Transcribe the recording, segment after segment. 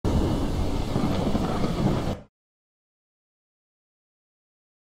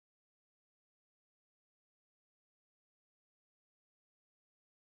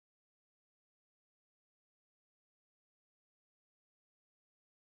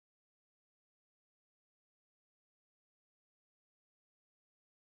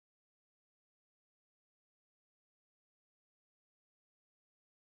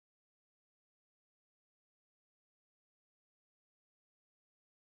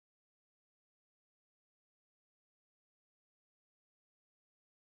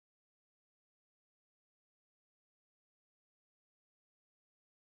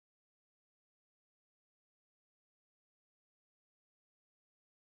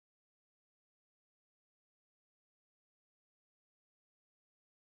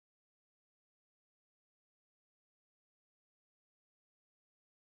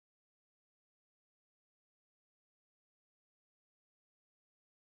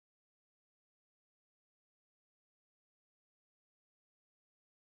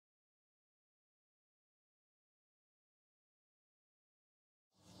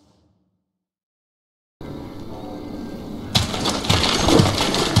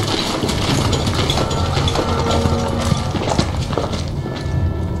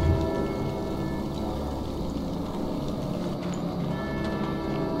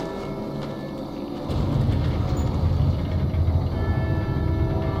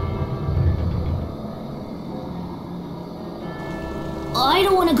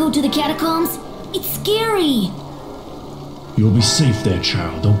want to go to the catacombs. It's scary. You'll be safe there,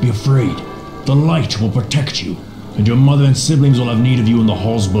 child. Don't be afraid. The light will protect you, and your mother and siblings will have need of you in the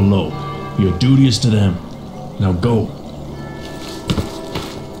halls below. Your duty is to them. Now go.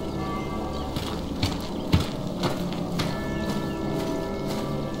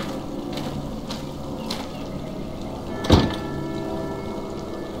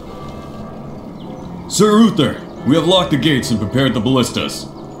 Sir Uther, we have locked the gates and prepared the ballistas.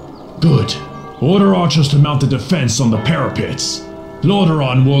 Good. Order archers to mount the defense on the parapets.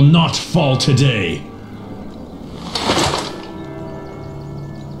 Lordaeron will not fall today.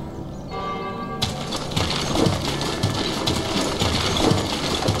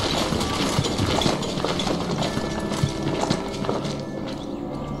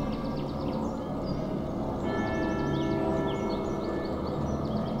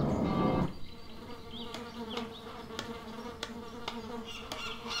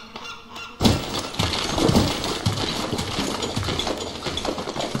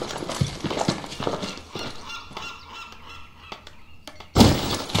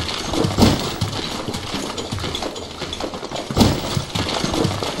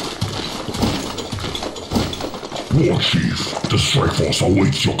 War Chief, the Strike Force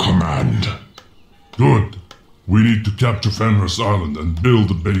awaits your command. Good. We need to capture Fenris Island and build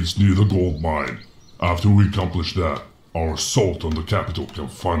a base near the gold mine. After we accomplish that, our assault on the capital can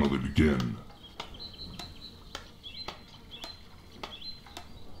finally begin.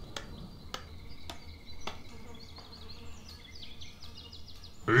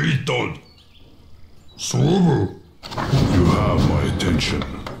 Ethan! Silver! You have my attention.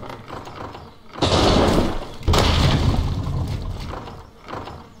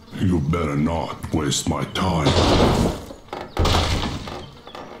 You better not waste my time.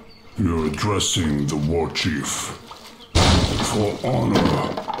 You're addressing the War Chief. For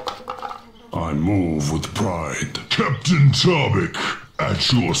honor, I move with pride. Captain Tabik,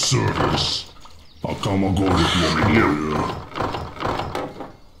 at your service.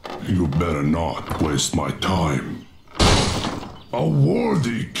 You better not waste my time. A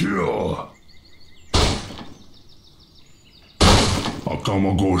worthy kill.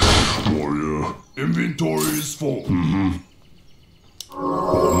 Akamagosh, warrior. Inventory is full.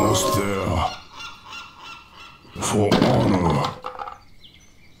 Almost there. For honor.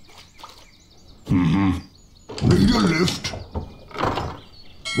 Need a lift?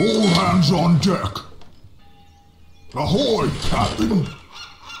 All hands on deck. Ahoy, Captain.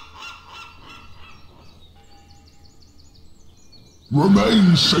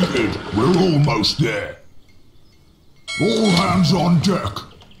 Remain seated. We're almost there. All hands on deck.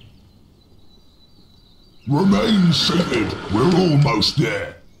 Remain seated. We're almost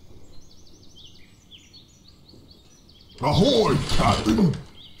there. Ahoy, Captain.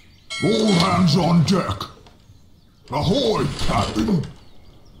 All hands on deck. Ahoy, Captain.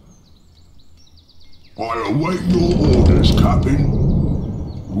 I await your orders, Captain.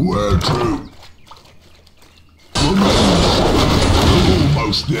 Where to? Remain seated. We're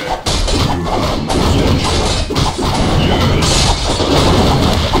almost there. You have my attention. Yes!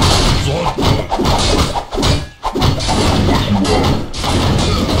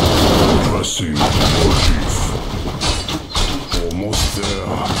 Addressing the War Chief. Almost there.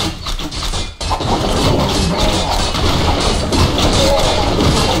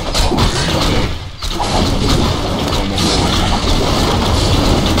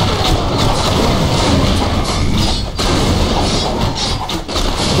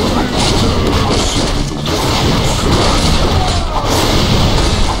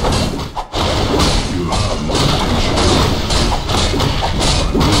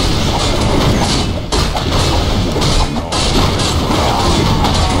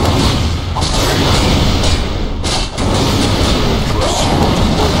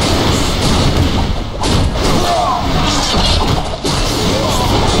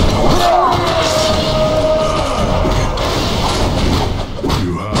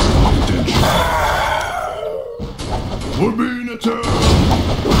 We're being attacked!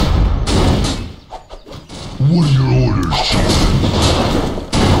 What are your orders, Chief?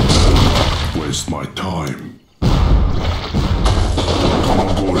 Waste my time. Come on,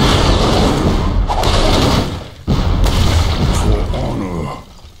 boy. For honor.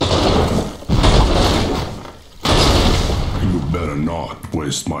 You better not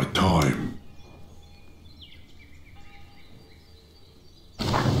waste my time.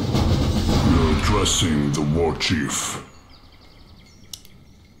 You're addressing the War Chief.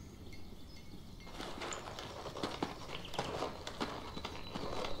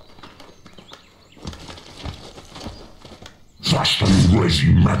 faster, you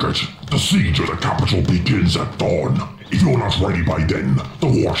lazy maggot! The siege of the capital begins at dawn. If you're not ready by then,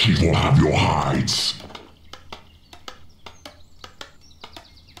 the war chief will have your hides.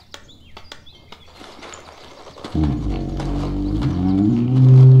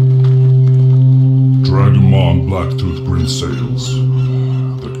 Dragonmon Blacktooth Green sails.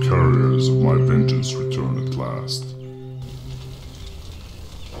 The carriers of my vengeance return at last.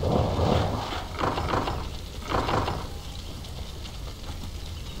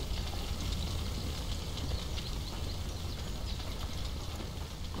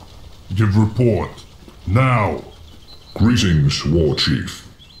 Give report. Now! Greetings, War Chief.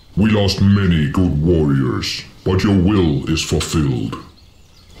 We lost many good warriors, but your will is fulfilled.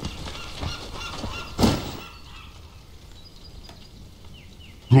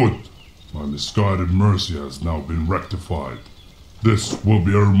 Good. My misguided mercy has now been rectified. This will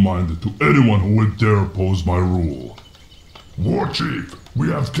be a reminder to anyone who would dare oppose my rule. War Chief, we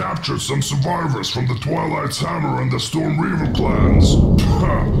have captured some survivors from the Twilight's Hammer and the Storm Reaver clans.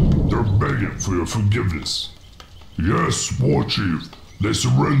 They're begging for your forgiveness. Yes, War Chief. They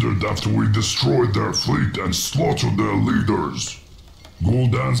surrendered after we destroyed their fleet and slaughtered their leaders.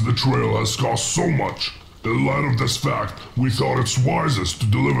 Gul'dan's betrayal has cost so much. In light of this fact, we thought it's wisest to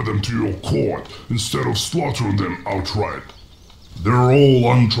deliver them to your court instead of slaughtering them outright. They're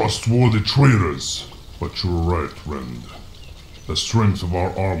all untrustworthy traitors. But you're right, Rend. The strength of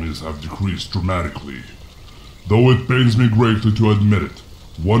our armies have decreased dramatically. Though it pains me greatly to admit it,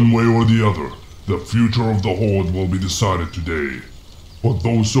 one way or the other, the future of the Horde will be decided today. But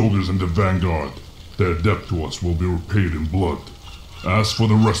those soldiers in the vanguard, their debt to us will be repaid in blood. As for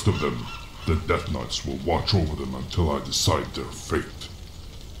the rest of them, the Death Knights will watch over them until I decide their fate.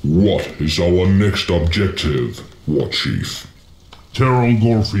 What is our next objective, War Chief? Teron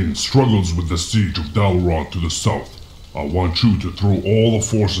Gorfin struggles with the siege of Dalaran to the south. I want you to throw all the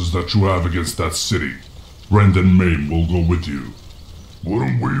forces that you have against that city. Rend and Maim will go with you.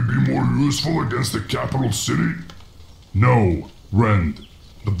 Wouldn't we be more useful against the capital city? No, Rend.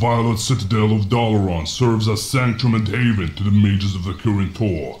 The Violet Citadel of Dalaran serves as sanctum and haven to the mages of the Kirin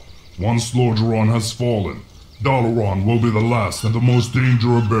Tor. Once Lordaeron has fallen, Dalaran will be the last and the most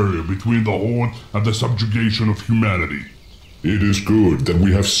dangerous barrier between the Horde and the subjugation of humanity. It is good that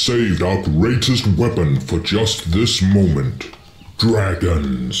we have saved our greatest weapon for just this moment.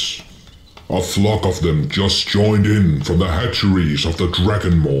 Dragons. A flock of them just joined in from the hatcheries of the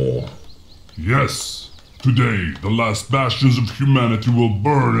Dragonmaw. Yes. Today, the last bastions of humanity will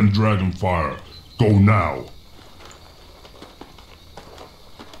burn in Dragonfire. Go now.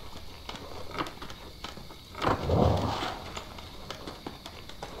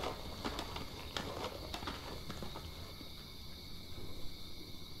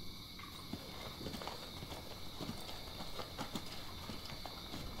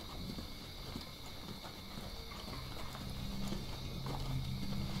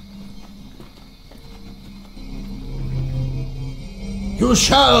 You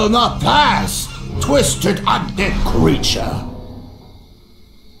shall not pass, twisted undead creature!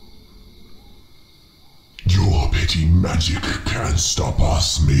 Your petty magic can't stop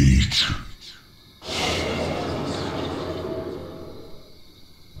us, mage.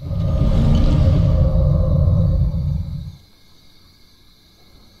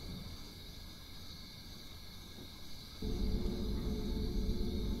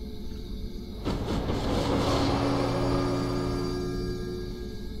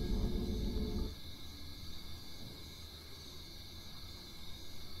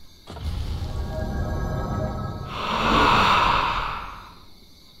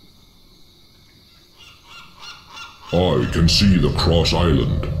 I can see the Cross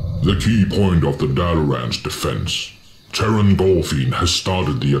Island, the key point of the Dalaran's defense. Teron Golfin has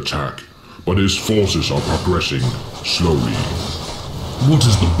started the attack, but his forces are progressing slowly. What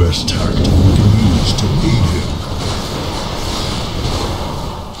is the best tactic we can use to aid him?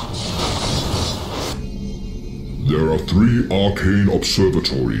 There are 3 arcane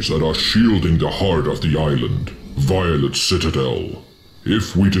observatories that are shielding the heart of the island, Violet Citadel.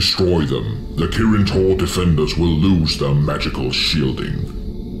 If we destroy them, the Kirin Tor defenders will lose their magical shielding.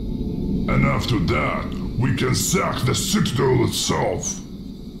 And after that, we can sack the Citadel itself.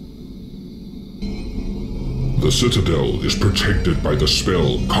 The Citadel is protected by the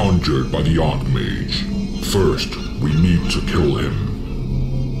spell conjured by the Archmage. First, we need to kill him.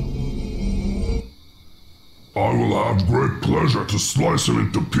 I will have great pleasure to slice him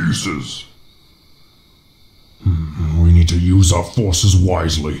into pieces. We need to use our forces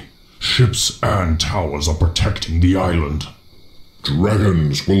wisely. Ships and towers are protecting the island.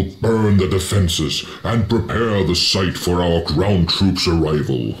 Dragons will burn the defenses and prepare the site for our ground troops'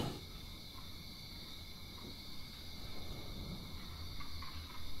 arrival.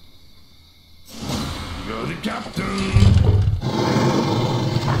 You're the captain.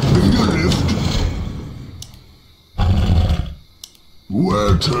 Need a lift?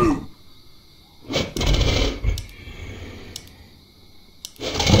 Where to?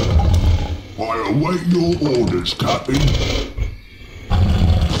 I await your orders, Captain.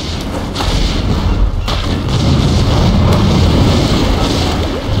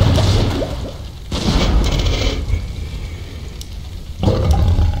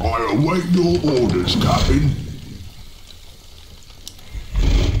 I await your orders, Captain.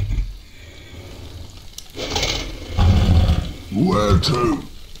 Where to?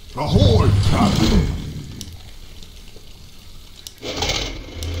 Ahoy, Captain!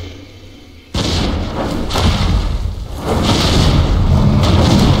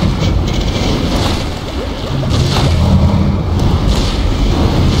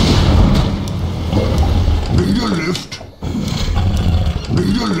 Need a lift?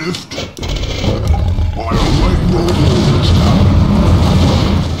 Need a lift? I await your orders, Captain.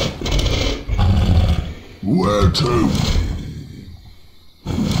 Where to?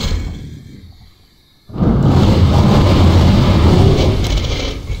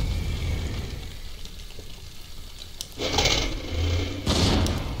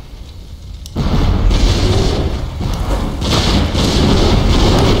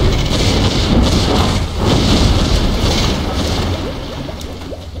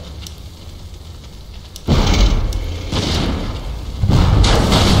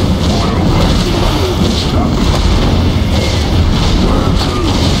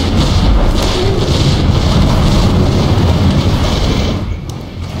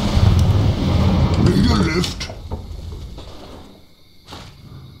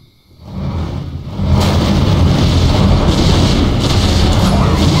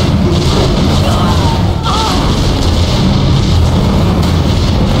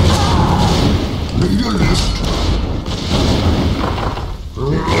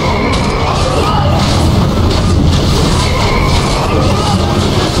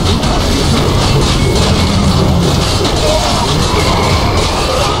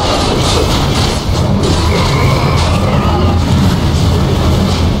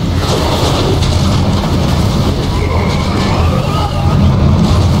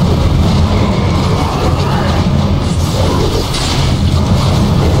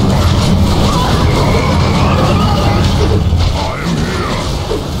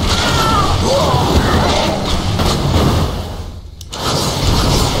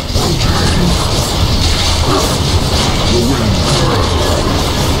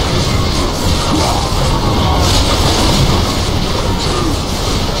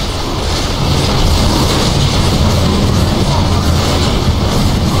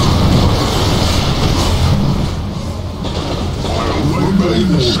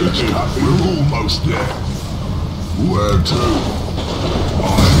 We're almost there. Where to?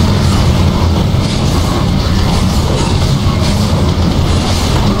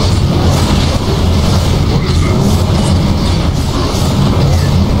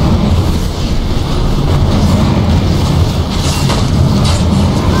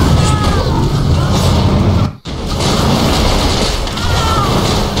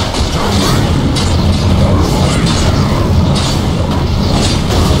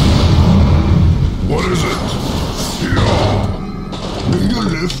 What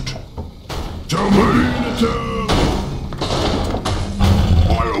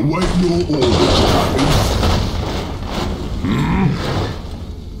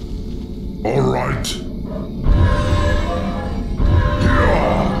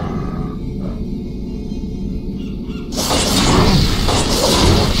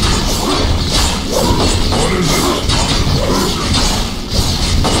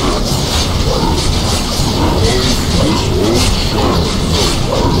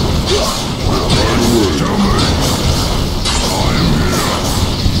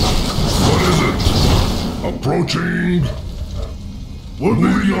is it?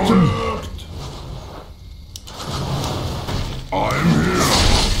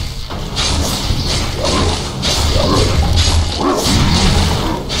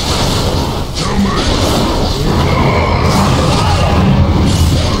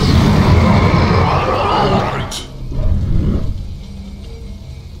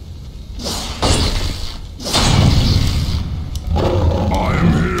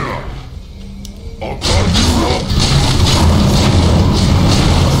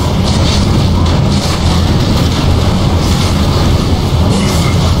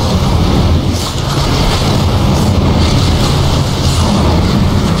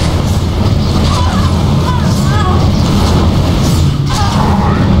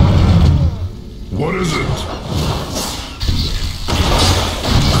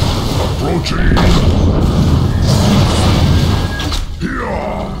 Approaching! Here!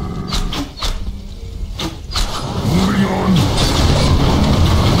 Moving on!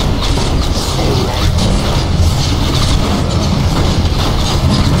 Alright.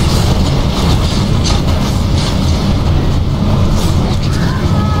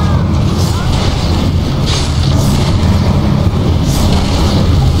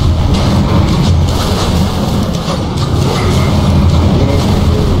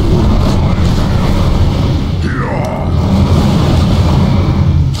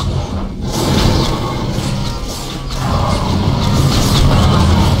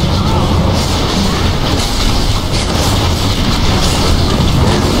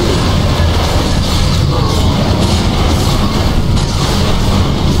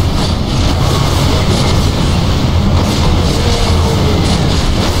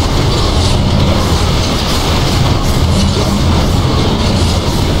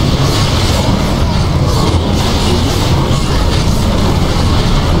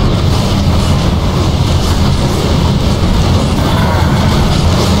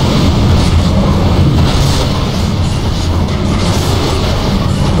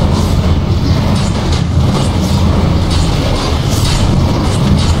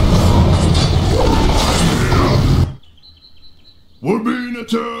 We're being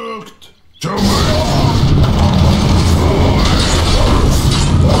attacked! Tell me!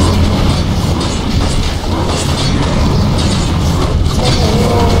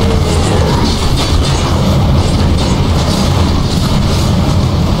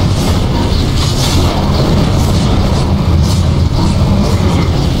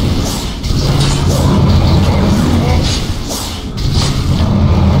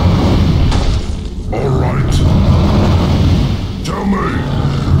 Alright. Tell me!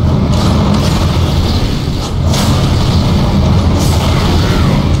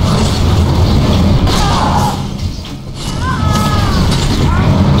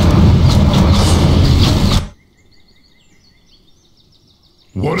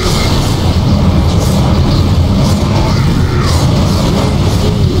 What is it?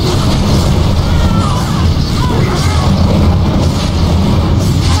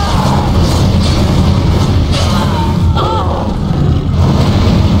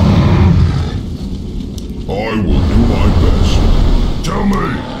 I will do my best. Tell me!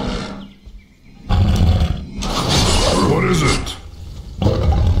 What is it?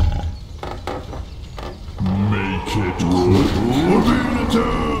 Make it quick. We're being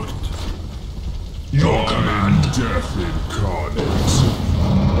attacked! Your command. Death incarnate.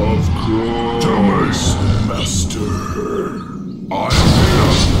 Of course. Tell me! Master. I am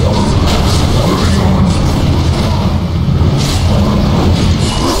here. Moving on.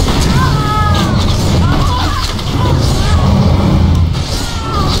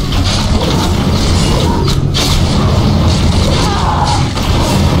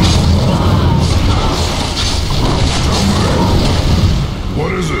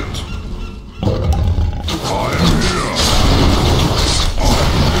 What is it? I am here.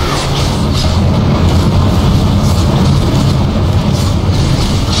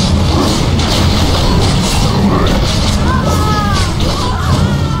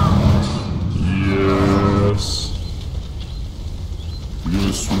 Yes.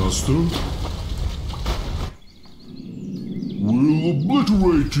 Yes, Master. We'll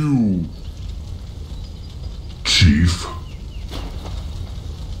obliterate you. Chief.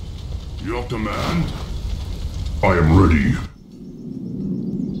 Your command? I am ready.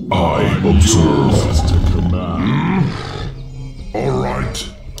 I observe. To command. All right.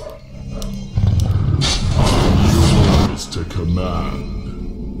 I'm yours to command.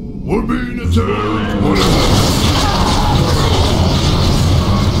 We're being attacked. What is it?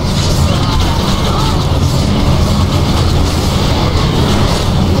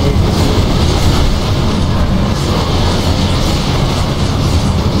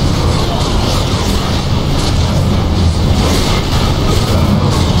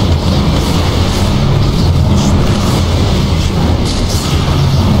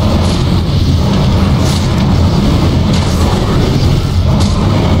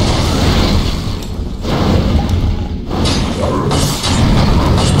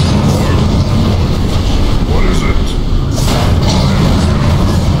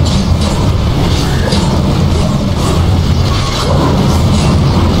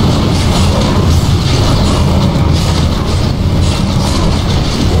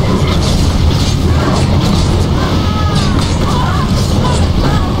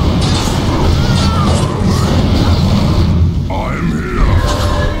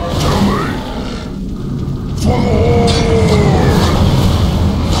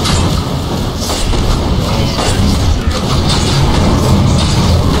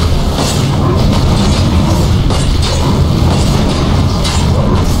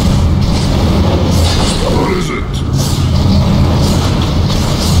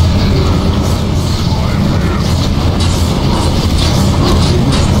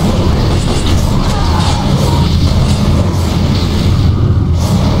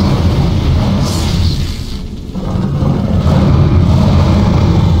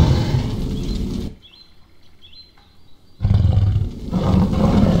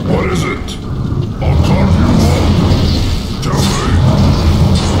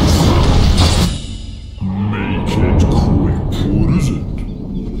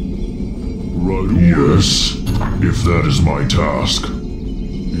 right away. Yes, if that is my task.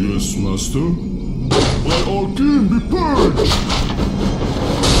 Yes, master. By Arcane be purged!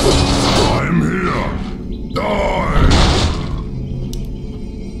 I'm here. Die!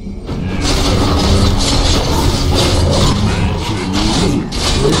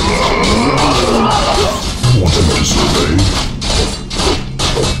 Want to disobey?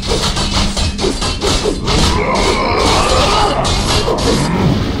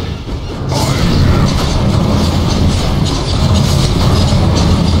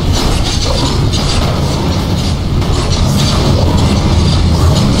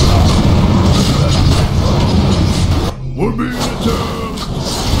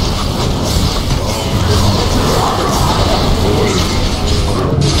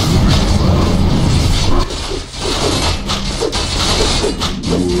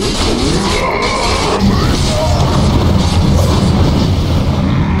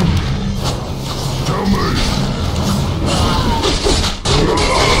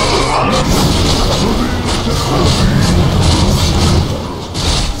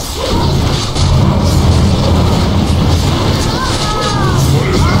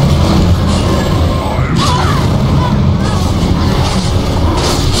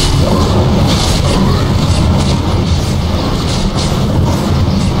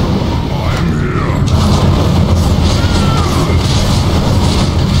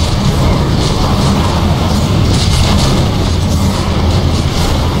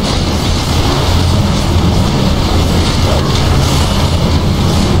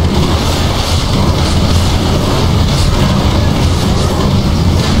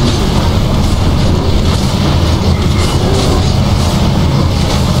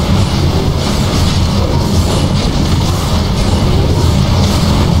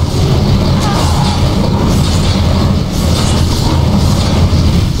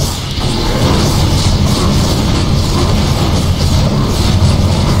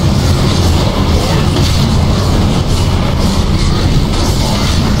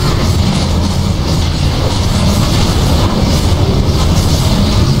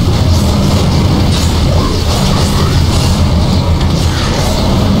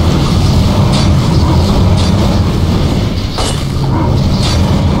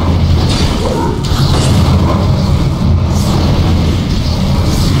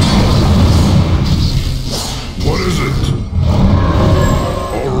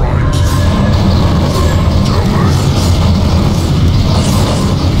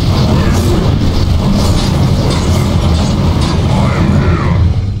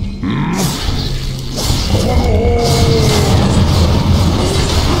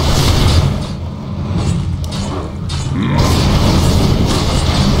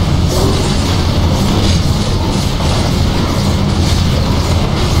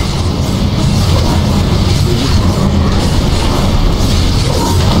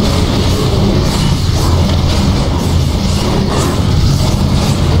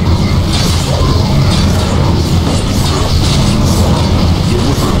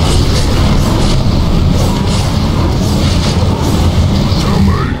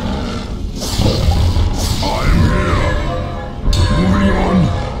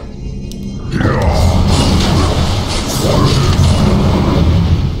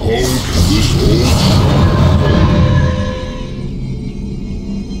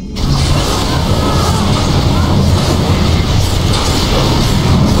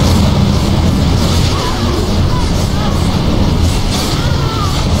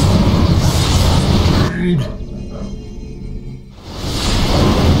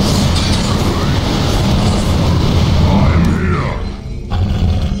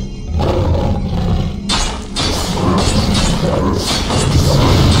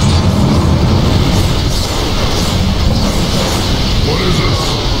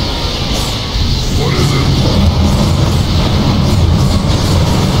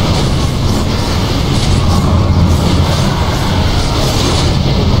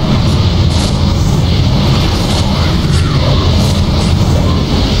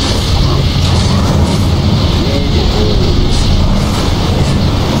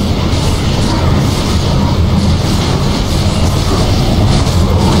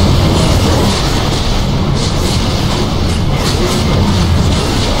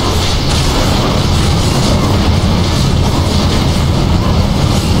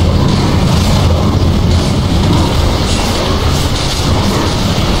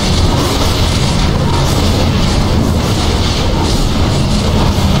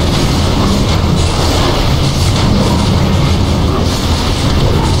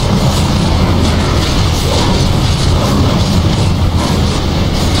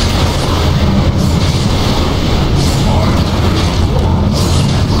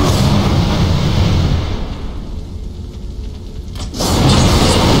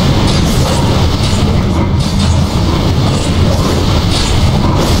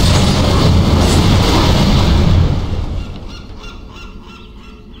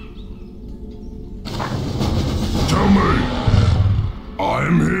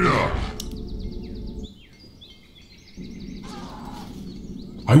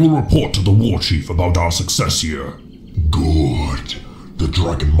 I will report to the war chief about our success here. Good. The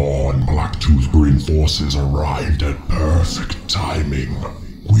Dragonmaw and Blacktooth Green forces arrived at perfect timing.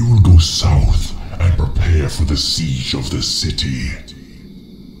 We will go south and prepare for the siege of the city.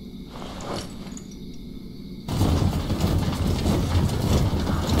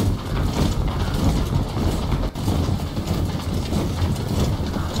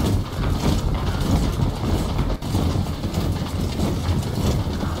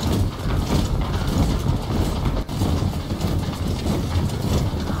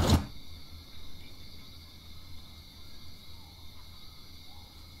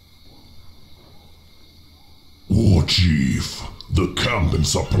 War Chief, the camp and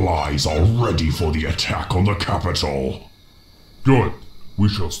supplies are ready for the attack on the capital. Good. We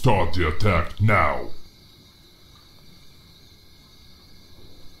shall start the attack now.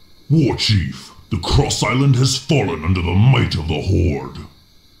 War Chief, the Cross Island has fallen under the might of the Horde.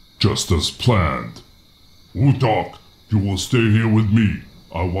 Just as planned. Utok, you will stay here with me.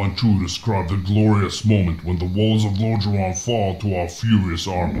 I want you to describe the glorious moment when the walls of Lordaeron fall to our furious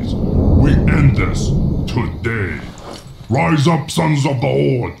armies. We end this today. Rise up, sons of the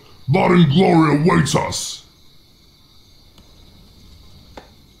Horde. Blood and glory awaits us.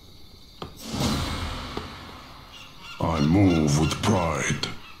 I move with pride.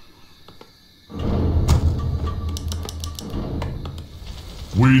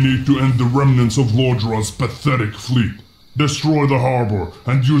 We need to end the remnants of Lordaeron's pathetic fleet. Destroy the harbor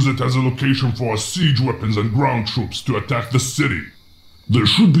and use it as a location for our siege weapons and ground troops to attack the city. There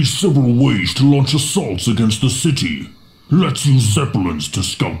should be several ways to launch assaults against the city. Let's use zeppelins to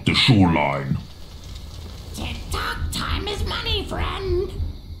scout the shoreline. Tick-tock, time is money, friend.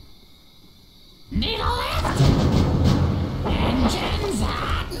 Need a lift? Engines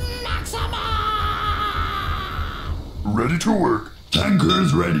at maximum! Ready to work.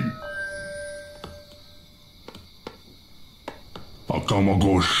 Tankers ready.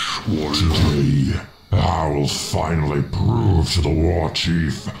 Akamagosh, today, I will finally prove to the war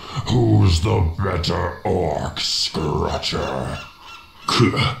chief who's the better orc scratcher.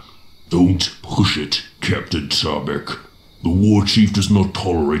 Don't push it, Captain Tabek. The war chief does not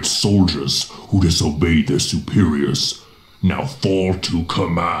tolerate soldiers who disobey their superiors. Now fall to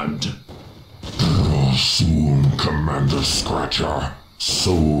command. Soon, Commander Scratcher.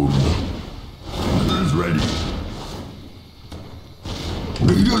 Soon. Tankers ready.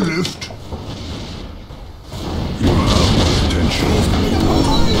 Need a lift? You have my attention.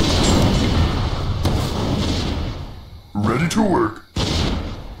 Ready to work.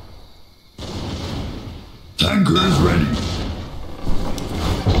 Tankers ready.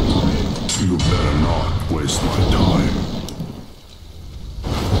 You better not waste my time.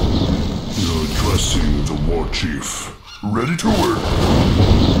 You're addressing the war chief. Ready to work.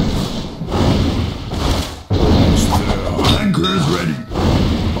 Tankers ready.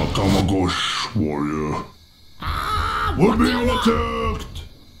 Akamagosh, warrior. We're being attacked!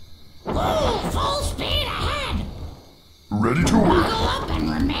 Whoa, full speed ahead! Ready to work. Buckle up and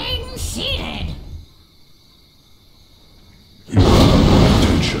remain seated. You have my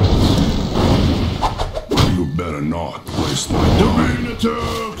attention. You better not waste my time. We're being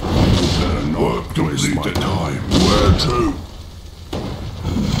attacked! You better not waste my time. Where to?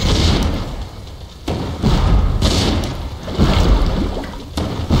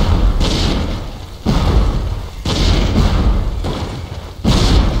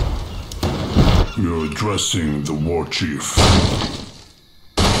 You're addressing the war chief.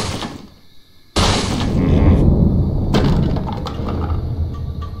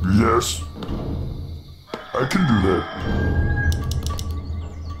 Yes. I can do that.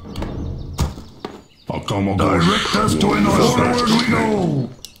 Direct us to an forward we go!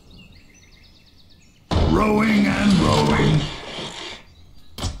 Rowing and rowing.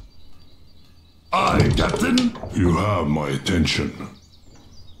 Aye, Captain. You have my attention.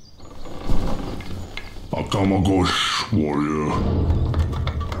 Akamagosh, warrior.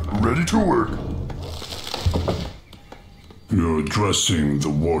 Ready to work. You're addressing the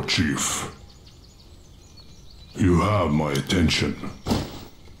war chief. You have my attention.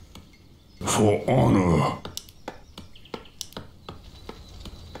 For honor.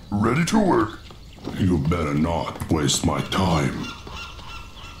 Ready to work. You better not waste my time.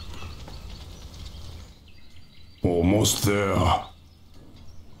 Almost there.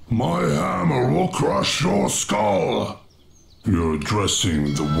 My hammer will crush your skull. You're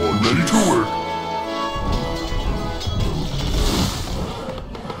addressing the war chief. Ready to work.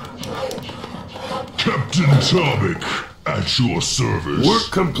 Captain Tabik, at your service.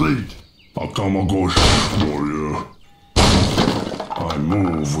 Work complete. Akamagosh, warrior. I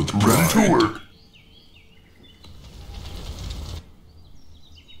move with pride. Ready to work.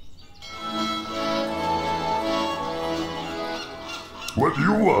 What do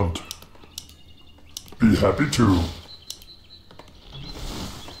you want? Be happy too.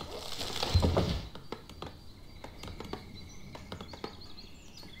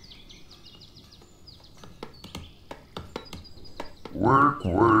 Work,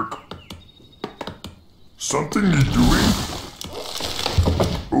 work. Something you doing?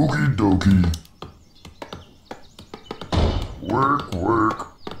 Okie dokie. Work, work.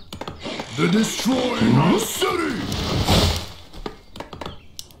 They're destroying our city!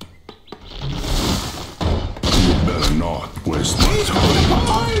 You better not waste my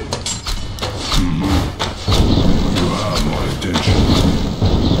time. You have my attention.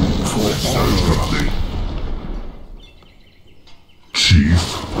 For honor. Chief.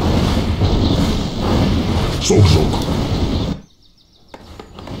 Sok.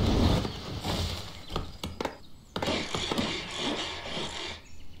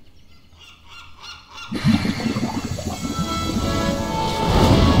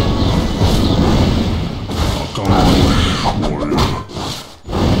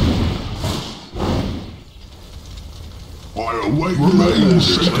 I await we're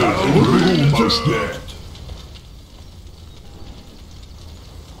almost dead.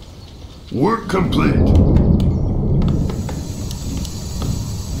 Work complete.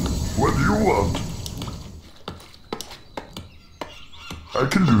 What do you want? I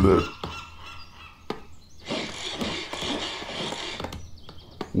can do that.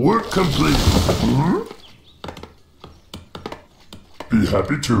 Work complete. Be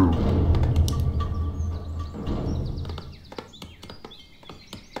happy too.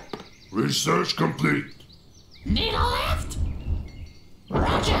 Research complete. Need a lift?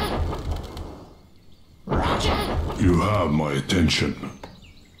 Roger. Roger. You have my attention.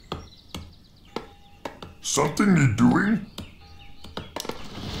 Something you doing?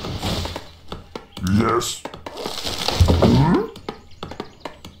 Yes.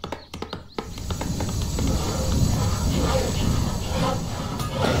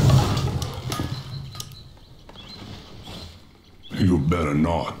 You better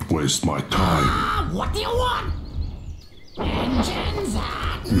not waste my time. What do you want? Engines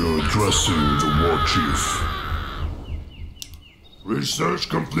on. You're addressing the war chief. Research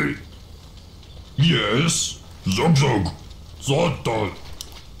complete. Yes? Zug zug. Zotto.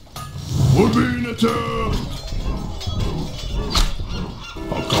 We're being attacked.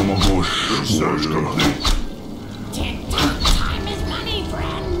 Akamagosh. Research complete. Tick-tock, time is money,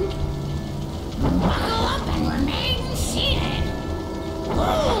 friend. Buckle up and remain seated.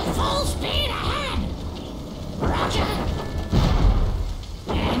 Ooh, full speed ahead. Roger.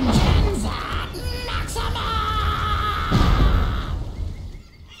 Engines at maximum.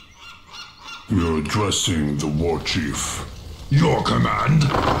 You're addressing the war chief. Your command.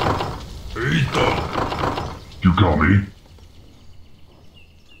 Eita. You call me?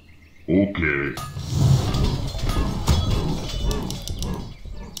 Okay.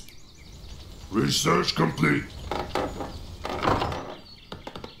 Research complete.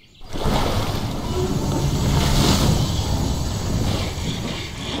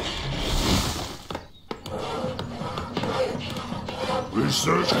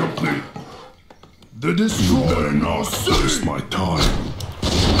 Research complete. The destroyer not waste my time.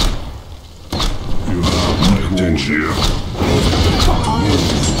 You have my attention.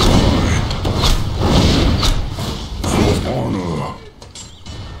 For honor.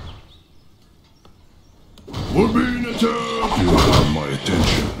 We're being attacked. You have my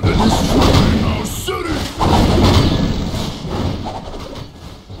attention. The destroying our city.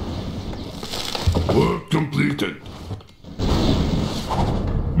 Work completed.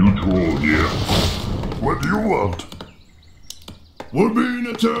 Neutral here. What do you want? We're being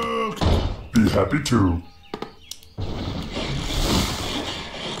attacked. Be happy too.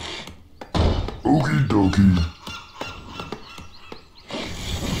 Okie dokie.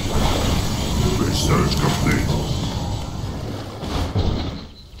 Research complete.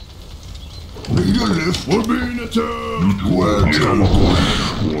 Need a lift. We're being attacked.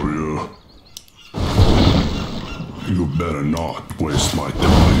 Warrior. You better not waste my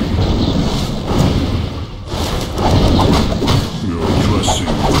time. You're addressing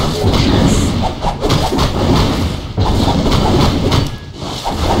the war chief.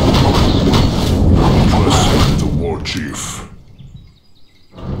 Addressing the war chief.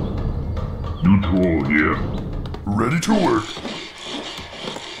 Neutral here. Ready to work.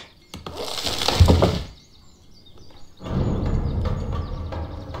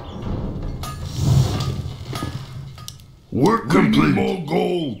 Work complete.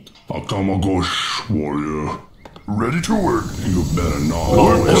 hold. Akamagosh, warrior. Ready to work. You better not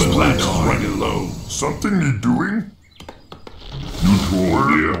Our waste oil my plant is time. running low. Something need doing?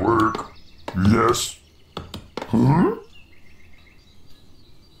 Work. Yes. Huh?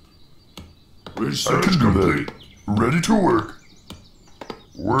 I can do that. Ready to work.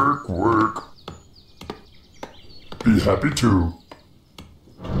 Work. Be happy too.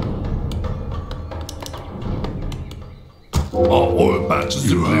 Our oil patch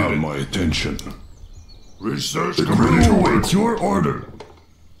is You have my attention. Research The complete. crew awaits your order.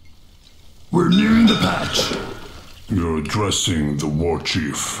 We're nearing the patch. You're addressing the war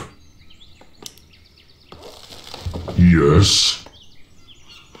chief. Yes.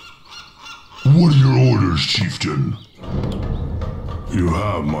 What are your orders, chieftain? You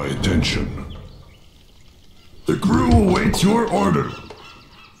have my attention. The crew awaits your order.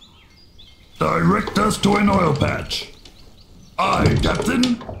 Direct us to an oil patch. Aye,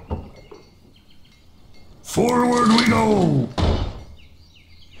 Captain. Forward we go.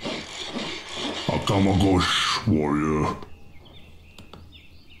 Akamagosh, warrior.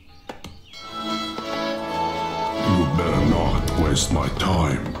 You better not waste my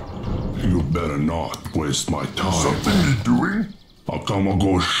time. You better not waste my time. Something you doing?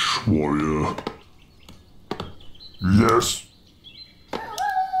 Akamagosh, warrior. Yes.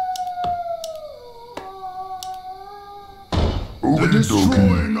 Okie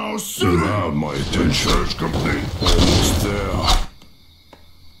dokie. our You have my attention. Research complete. Almost there.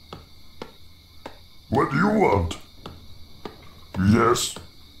 What do you want? Yes.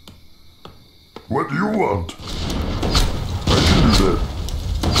 What do you want? I can do that.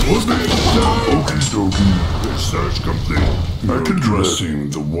 Okie dokie. Research complete. You're I can do that. addressing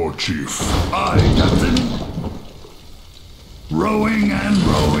the war chief. Aye, Captain. Rowing and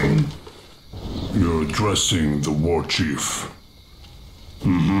rowing. You're addressing the war chief.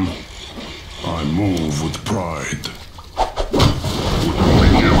 I move with pride.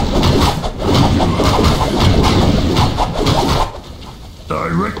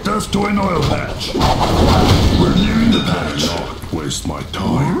 Direct us to an oil patch. We're nearing the patch. Not waste my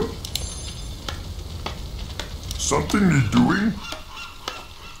time. Something you doing?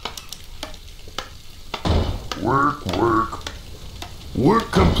 Work.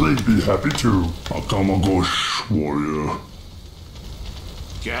 Work complete. Be happy too. Akamagosh, warrior.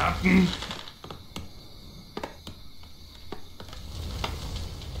 Captain.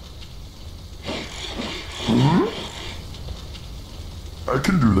 I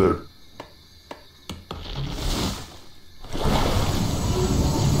can do that.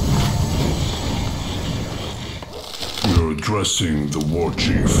 You're addressing the war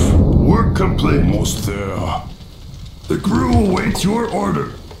chief. Work complete. Almost there. The crew awaits your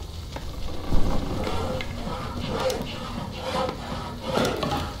order.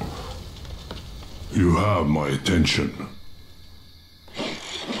 You have my attention.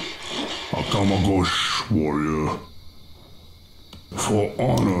 Akamagosh, warrior. For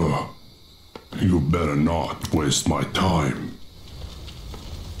honor, you better not waste my time.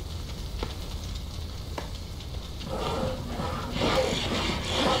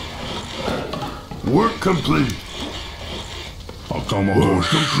 Work complete.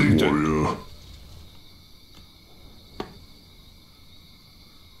 Akamagosh, warrior.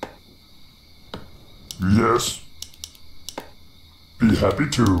 Yes. Be happy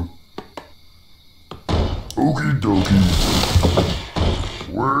too. Okie dokie.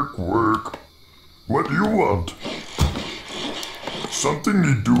 Work. What do you want? Something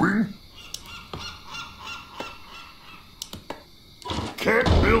you doing? Can't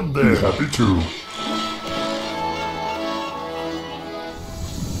build there. Be happy too.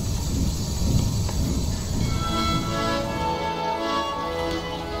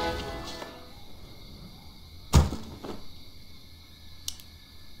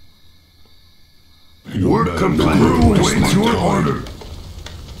 Work complete. Crew awaits your order.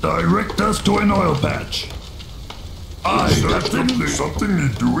 Direct us to an oil patch. Aye, Captain. Something you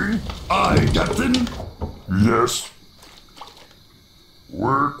doing? Aye, Captain. Yes.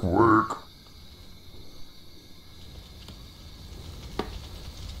 Work.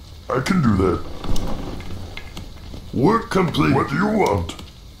 I can do that. Work complete. What do you want?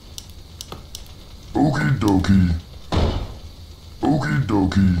 Okie dokie.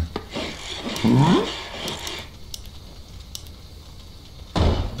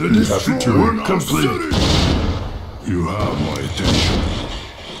 Be happy to work complete. You have my attention.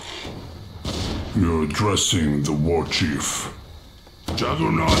 You're addressing the war chief.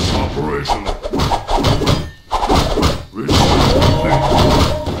 Juggernaut operation.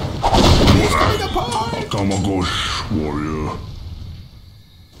 Akamagosh, warrior.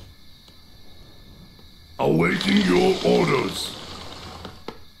 Awaiting your orders.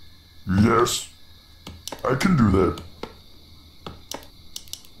 Yes, I can do that.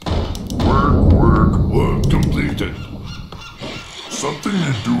 Work completed. Something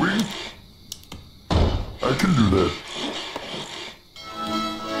you're doing? I can do that.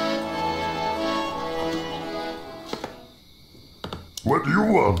 What do you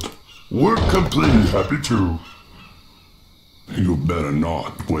want? Work complete. Happy to. You better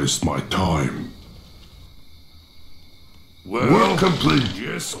not waste my time. Well, Work complete.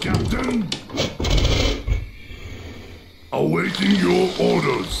 Yes, Captain. Awaiting your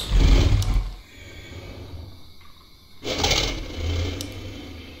orders.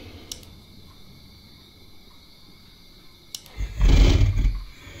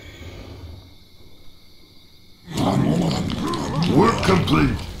 Work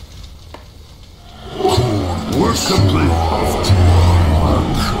complete. Work complete.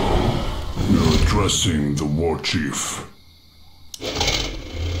 You're addressing the war chief.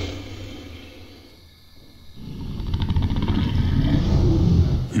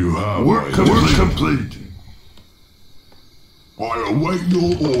 You have Work complete. I await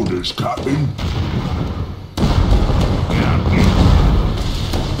your orders, Captain.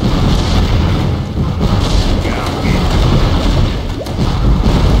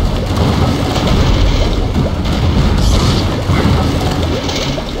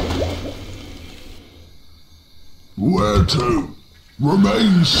 Where to?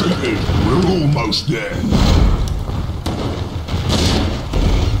 Remain seated. We're almost there.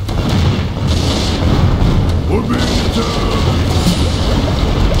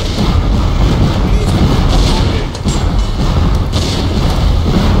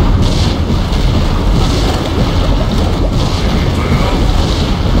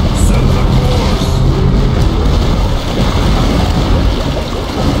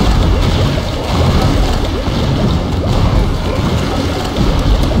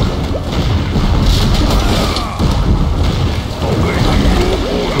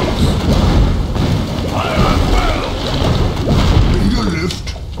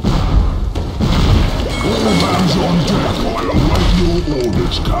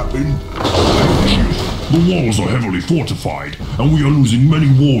 The walls are heavily fortified, and we are losing many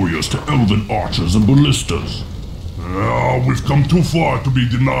warriors to elven archers and ballistas. We've come too far to be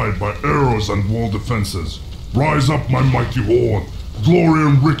denied by arrows and wall defenses. Rise up, my mighty horde. Glory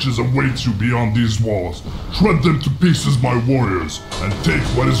and riches awaits you beyond these walls. Shred them to pieces, my warriors, and take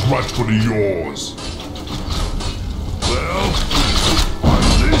what is rightfully yours. Well,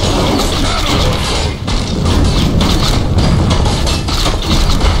 unleash those cannons!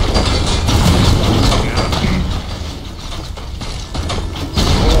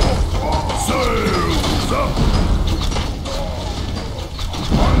 Sails up!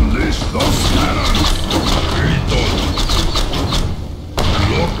 Unleash those cannons!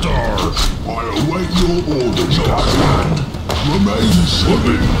 I await your orders, Captain. Remain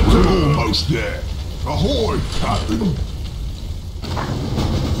seated. We're almost there. Ahoy, Captain.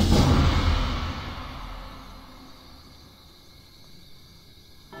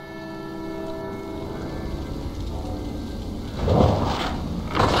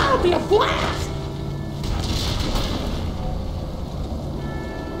 That'll be a blast!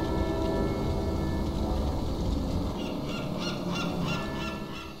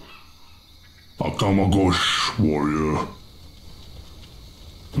 Akamagosh, warrior.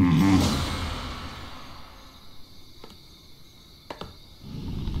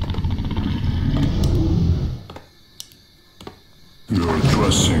 You're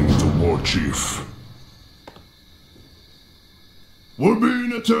addressing the war chief. We're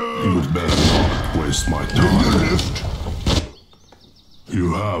being attacked. You better not waste my time.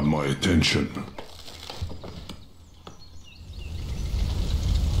 You have my attention.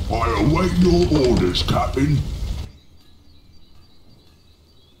 I await your orders, Captain.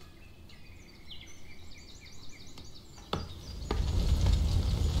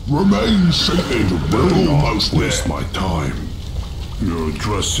 Remain seated. We're almost there. Waste my time. You're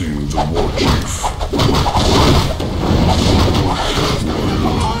addressing the war chief.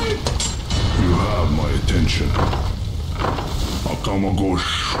 You have my attention. Akamagosh,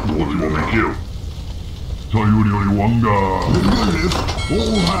 warrior. Sayuri Wanga. In the lift.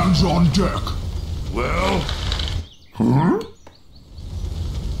 All hands on deck. Well,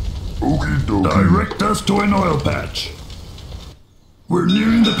 Okie dokie. direct us to an oil patch. We're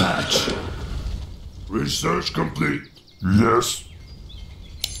nearing the patch. Research complete. Yes.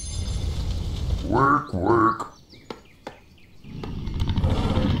 Work.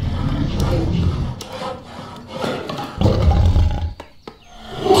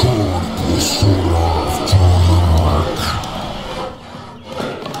 Code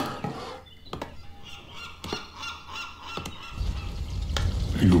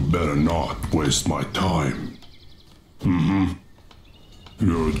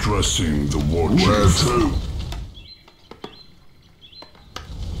You're addressing the war chief. Where to?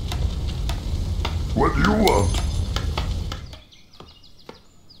 What do you want?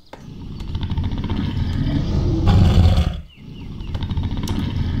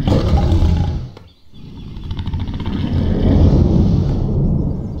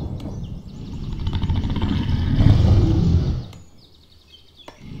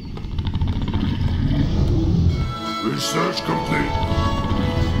 Research complete.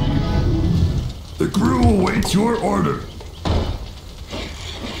 The crew awaits your order.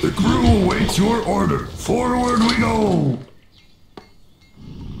 The crew awaits your order. Forward we go!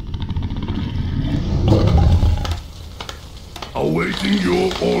 Awaiting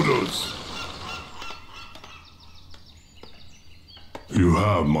your orders. You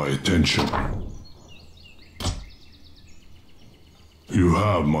have my attention. You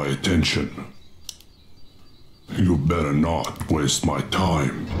have my attention. You better not waste my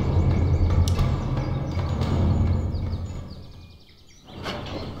time.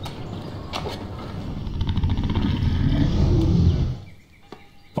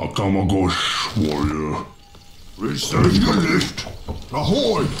 Akamagosh, warrior. Research complete.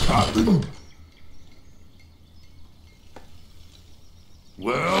 Ahoy, Captain!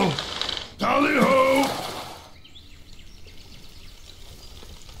 Well, tally ho!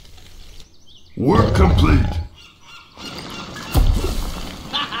 Work complete.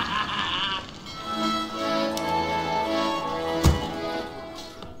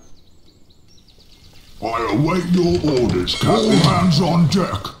 I await your orders, Captain. All hands on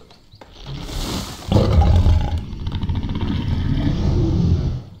deck.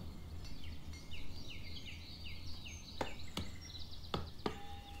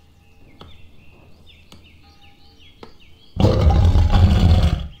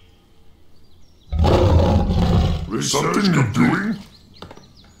 Something you're doing?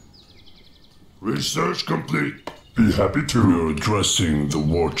 Research complete. Be happy to. You're addressing the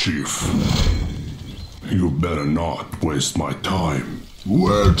war chief. You better not waste my time.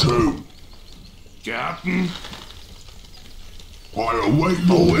 Where to? Captain? I await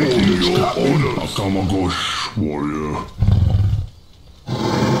your orders, Captain. Akamagosh, warrior.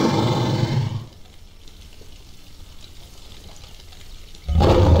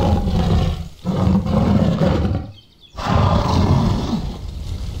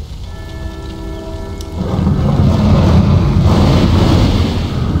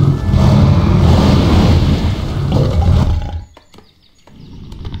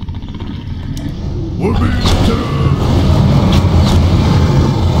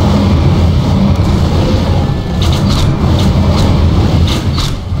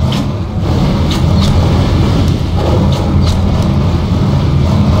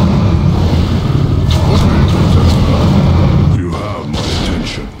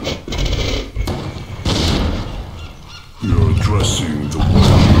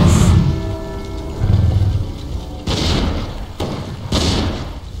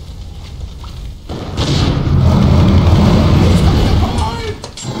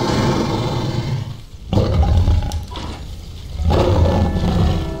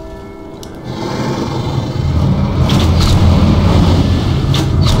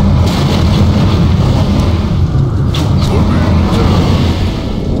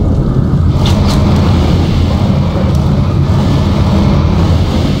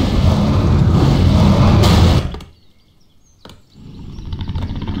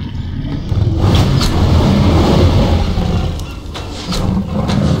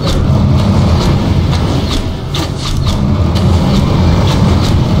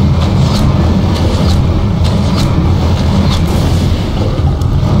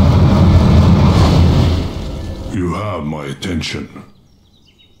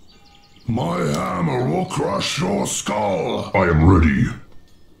 My hammer will crush your skull. I am ready.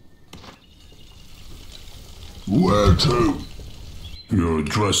 Where to? You're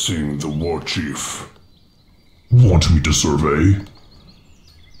addressing the war chief. Want me to survey?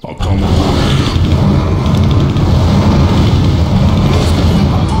 Akamagosh.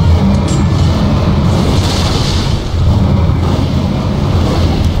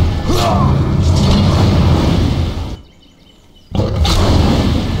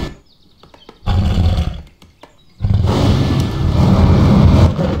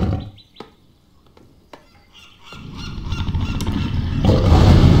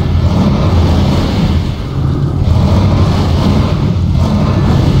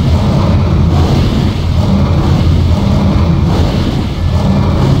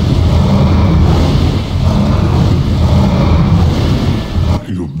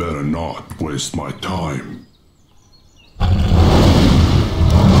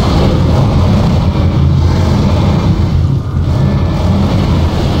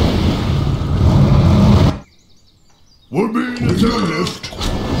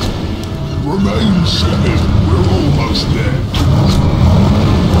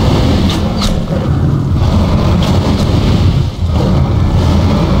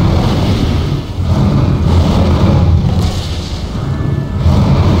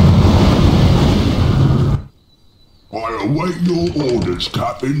 orders,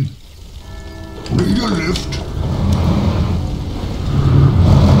 Captain. Need a lift?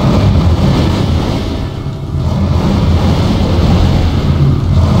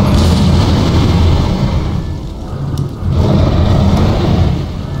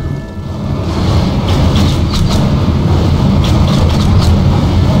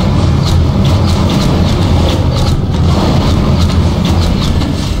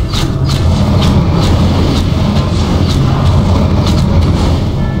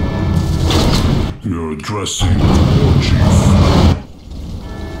 Addressing the war chief.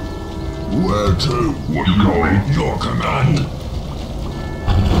 Where to? What you calling? Your command.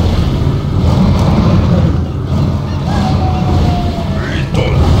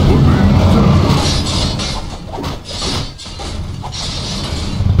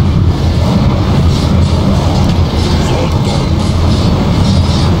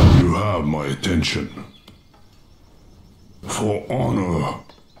 You have my attention. For honor.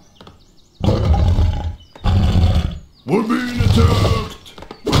 We're being attacked!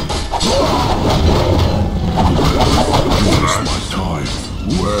 Waste my time.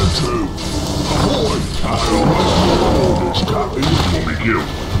 Where to? Ahoy! Orders, Captain. Want me killed?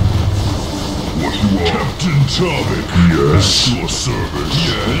 What you want? Captain Tarvik. Yes. At your service.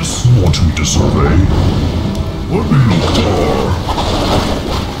 Yes. Want me to survey? We're being attacked.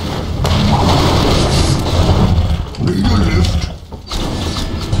 Need a lift?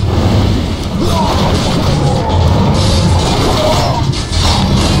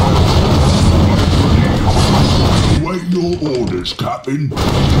 Your orders, Captain.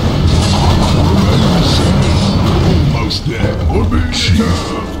 Almost there. We're being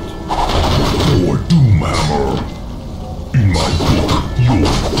attacked. Or Doomhammer. In my book,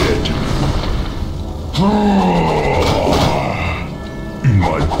 you're dead. In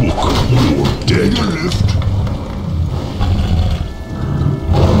my book, you're dead. Lift.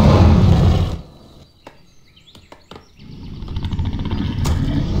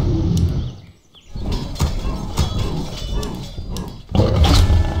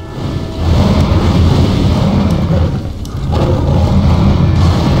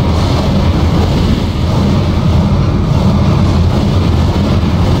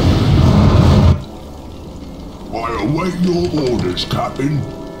 Await your orders, Captain.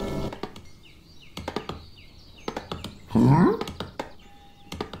 Huh?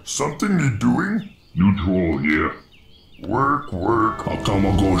 Something you doing? Neutral here. Work.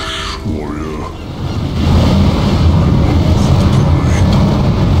 Akamagosh, warrior.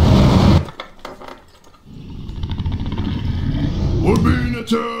 We're being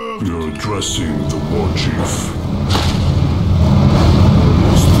attacked! You're addressing the war chief.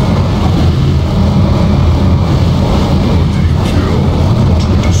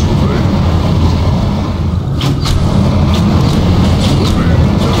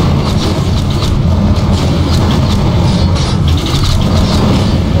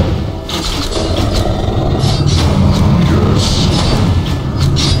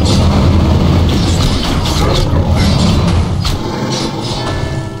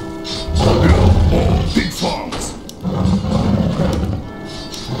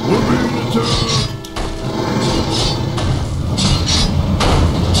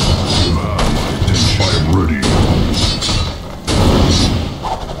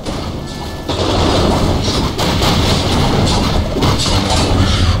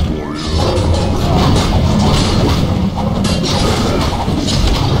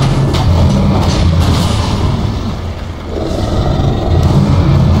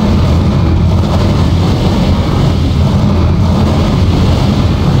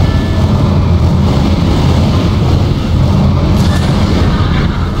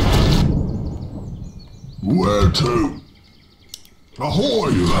 Where to? Ahoy!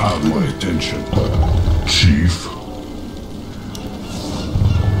 You have my attention. Chief?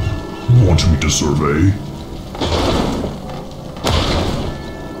 Want me to survey?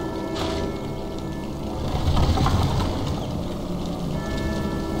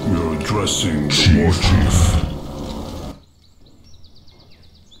 You're addressing the war chief.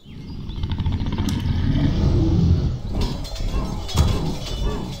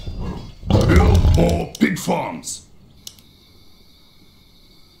 Or pig farms.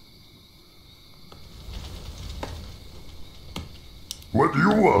 What do you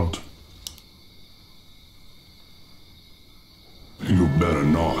want? You better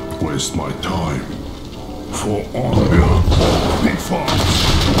not waste my time. For honor, pig farms.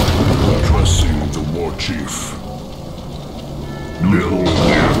 Addressing the war chief. Little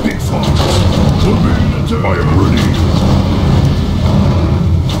pig farms. I am ready.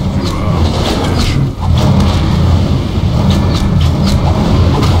 You have attention.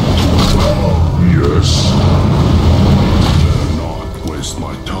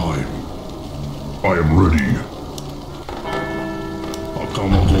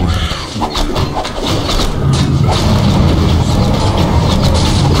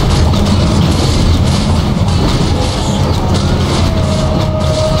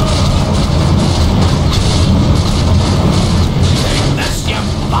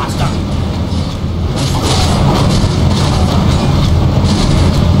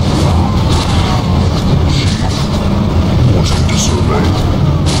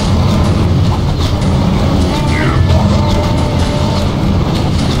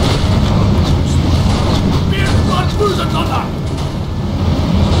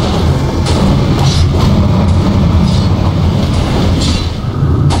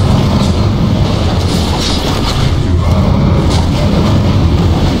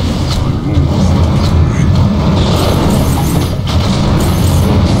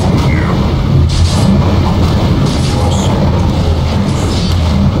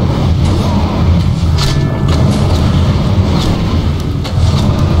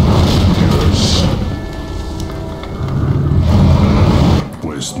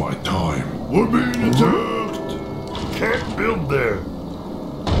 my time. We're being attacked! Can't build there.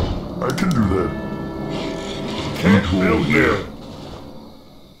 I can do that. Can't build there.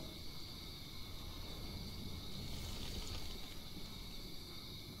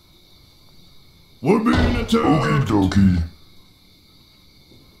 We're being attacked! Okie dokie.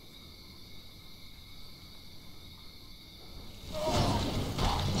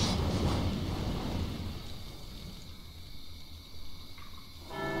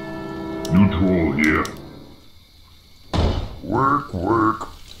 Neutral here. Work.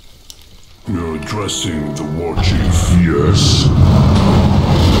 You're addressing the war chief. Yes.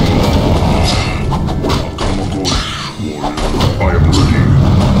 I am ready.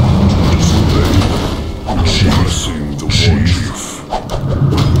 Disobey. Addressing the war chief.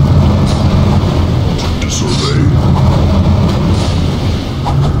 Disobey.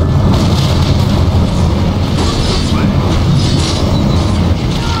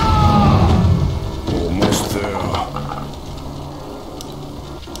 Almost there.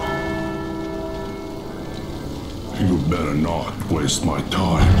 You better not waste my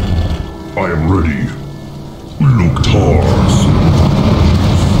time. I am ready. Look towards.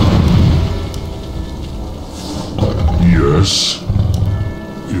 Yes.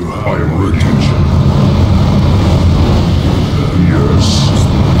 You have I am ready. Yes.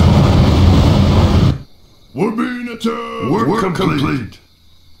 We're being attacked! Work complete!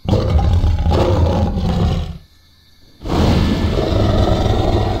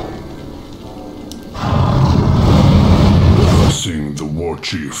 Addressing the war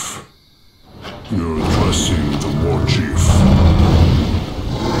chief. You're addressing the war chief.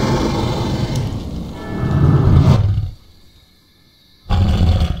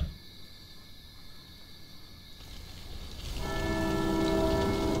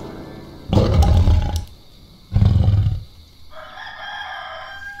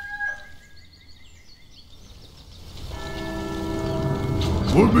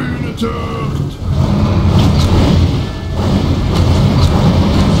 We're being attacked!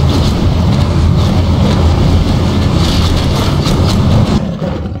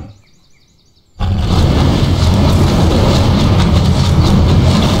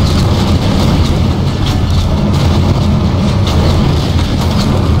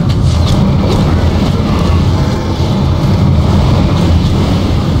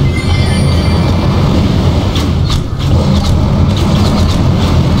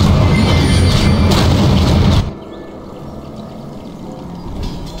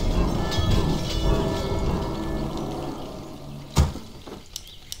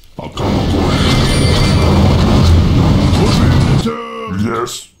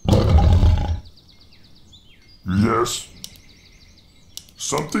 Yes?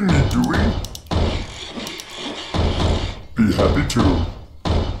 Something you're doing? Be happy to.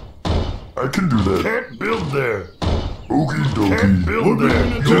 I can do that. Can't build there. Okie dokie. Can't build there.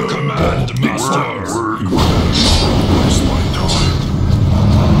 Your command, master. Word. Waste my time.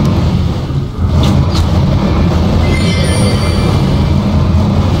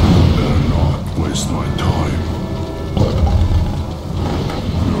 Better not waste my time.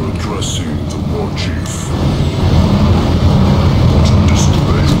 You're addressing the war chief.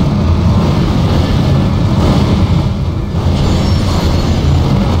 Disobey.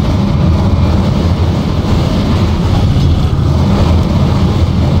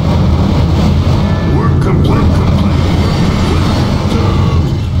 Work complete.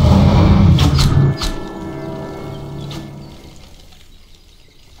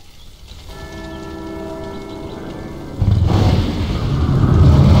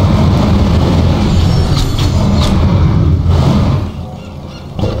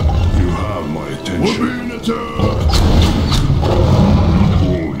 You have my attention. We're being attacked.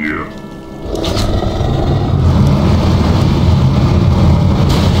 Oh, yeah.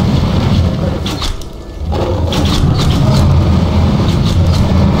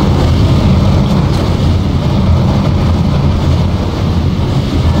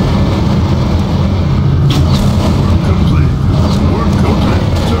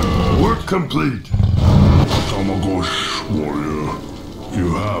 Work complete. Tamagosh, warrior. You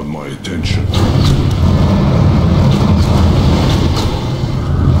have my attention.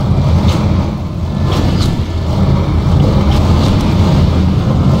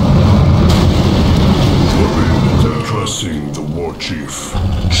 Addressing the war chief.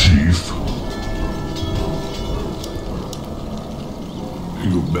 Chief?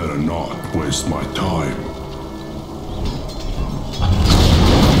 You better not waste my time.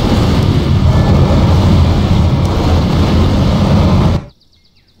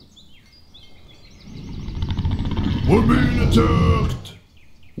 We're being attacked.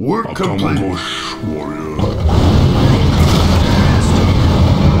 Work complete. Akamagosh, warrior.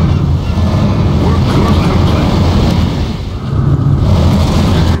 Work complete.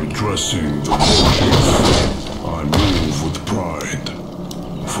 Addressing the war chief, I move with pride.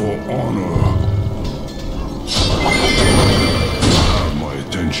 For honor. Have my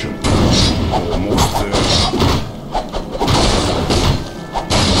attention. Almost there.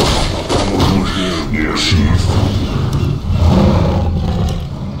 Yes, chief.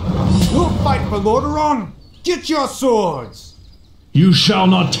 You'll fight for Lordaeron? Get your swords! You shall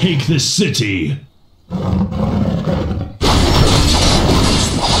not take this city!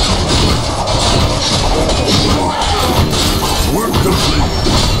 Work complete.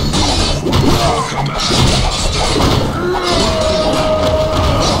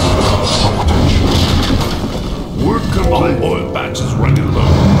 Work complete. All oil patch is running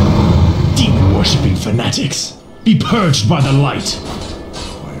low. Demon-worshipping fanatics! Be purged by the light!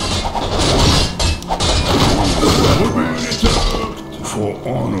 For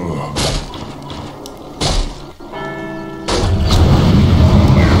honor.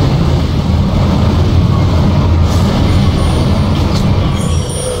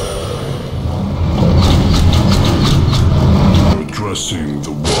 Addressing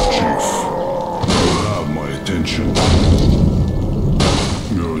the war chief. You have my attention.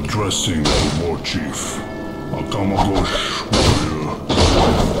 You're addressing the war chief. Akamagosh, warrior.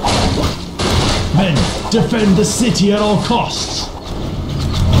 Men, defend the city at all costs!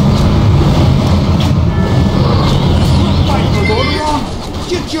 Fight for Lordaeron?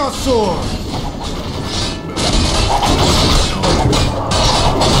 Get your sword!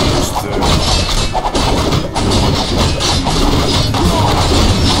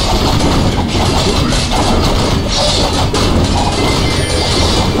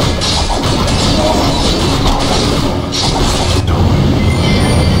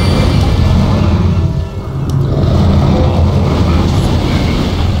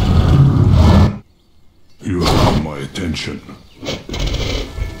 You have my attention.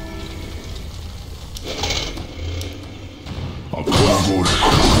 Akamagosh.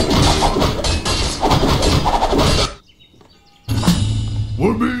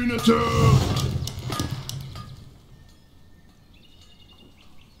 We're being attacked.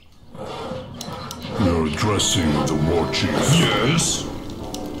 You're addressing the war chief. Yes.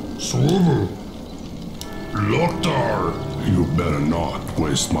 Silver. Lothar. You better not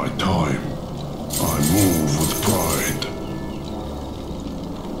waste my time. I move with pride.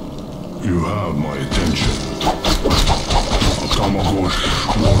 You have my attention. Akamagosh,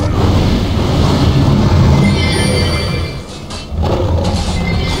 warrior.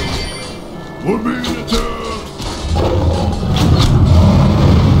 We're being attacked.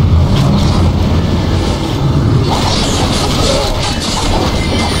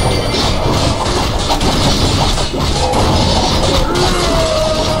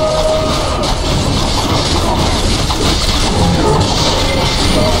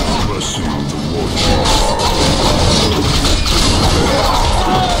 Addressing the war chief.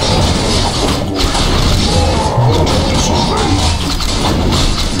 Disobey. You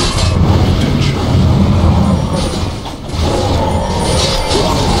have my attention.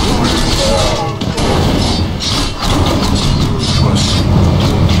 Addressing the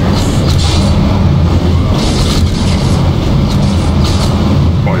war chief.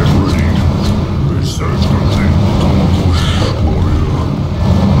 I am ready. Research complete. Akamagosh, warrior.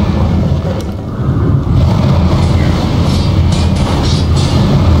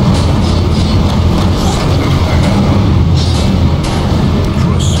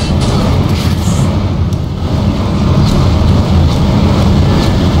 Addressing the war chief.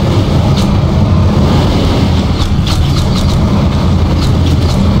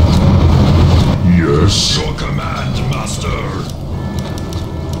 Yes. Your command, master.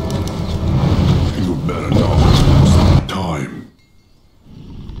 You better not waste my time.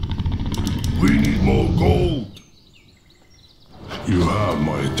 We need more gold. You have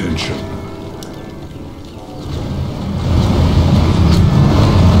my attention. Your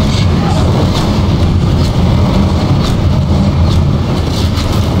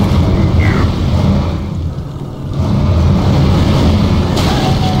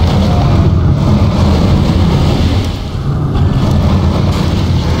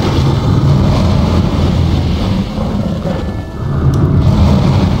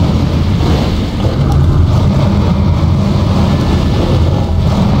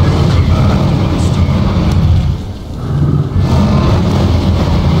command.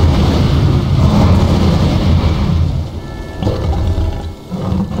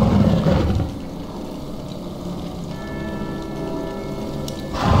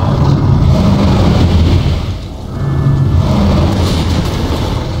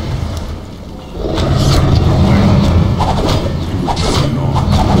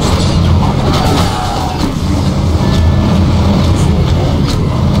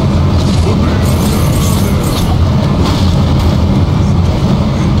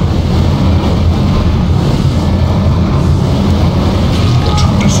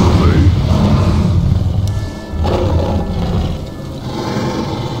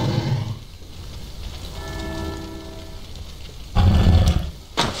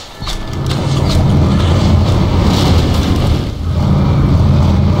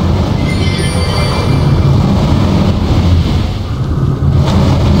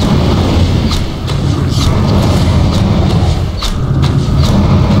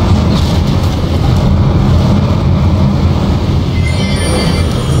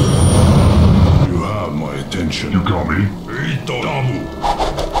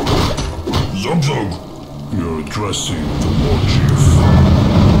 You're addressing the war chief.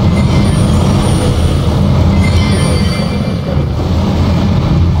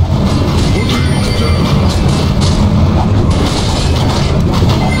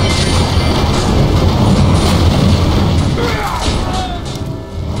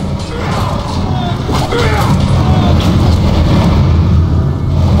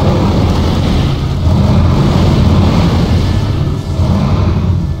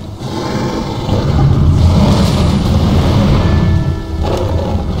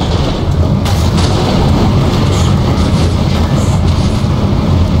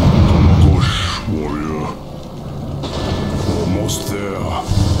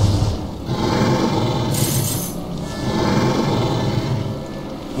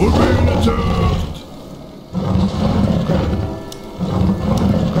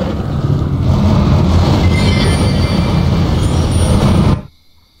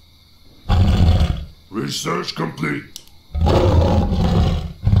 Research complete. You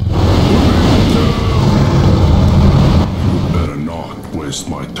better not waste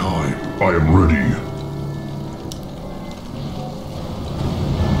my time. I am ready.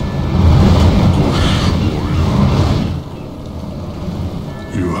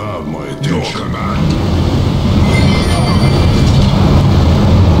 You have my attention. Your command.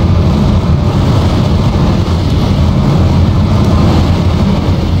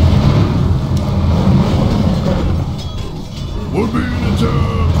 We're being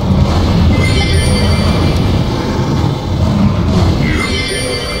attacked!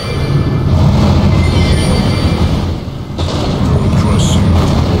 You're addressing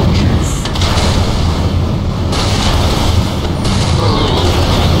the war chief.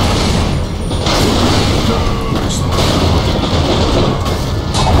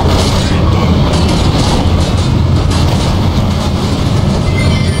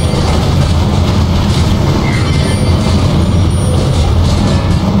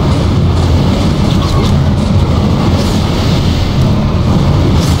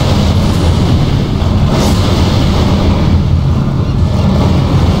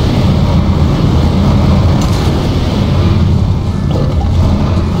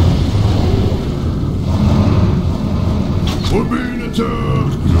 We're being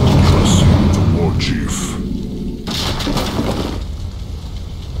attacked! You're addressing the war chief.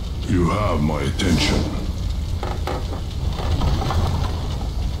 You have my attention.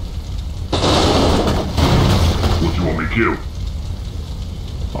 What do you want me to kill?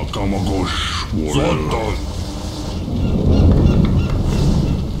 Akamagosh, warrior.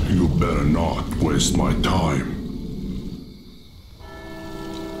 You better not waste my time.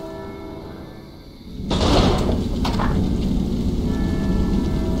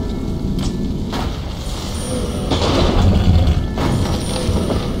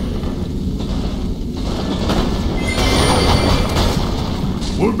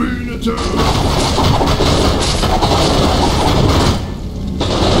 We're being attacked!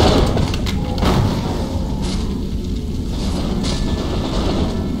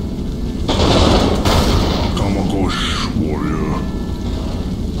 Akamagosh, warrior.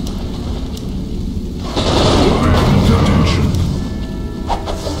 We're being attention.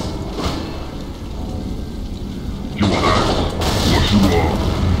 You want that? What you want?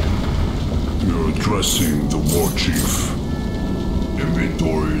 You're addressing the war chief.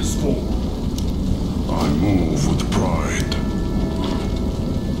 Inventory is full. I move with pride.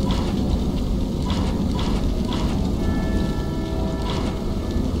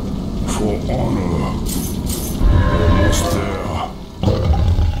 For honor. Almost there.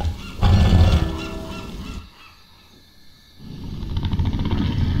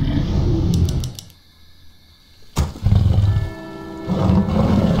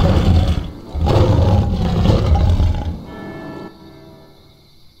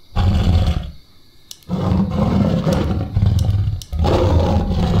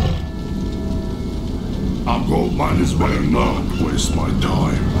 Gold miners better not waste my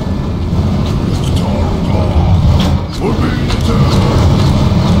time. We're being attacked!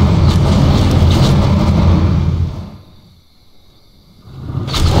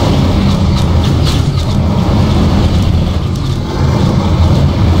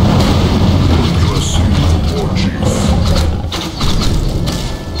 Addressing the war chief.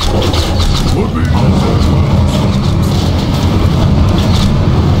 We're being attacked!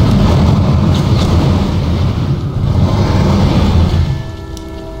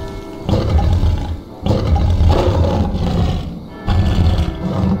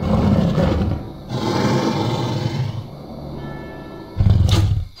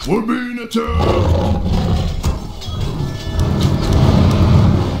 We're being attacked!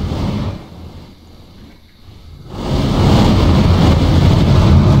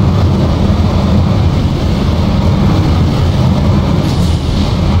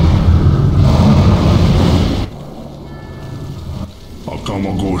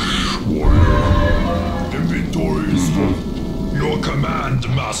 Akamagosh, warrior. Inventory is full. Your command,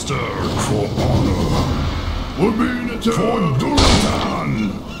 master. For honor. We're being attacked. For Duratan.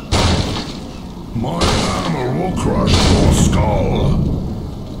 My hammer will crush your skull.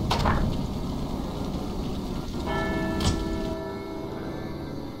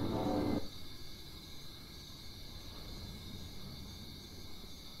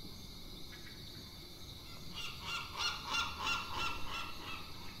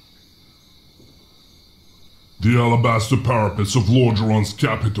 The alabaster parapets of Lordaeron's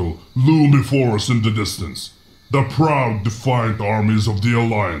capital loom before us in the distance. The proud, defiant armies of the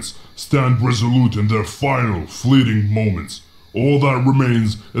Alliance stand resolute in their final, fleeting moments. All that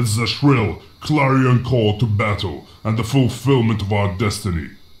remains is the shrill, clarion call to battle and the fulfillment of our destiny.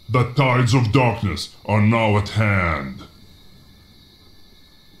 The tides of darkness are now at hand.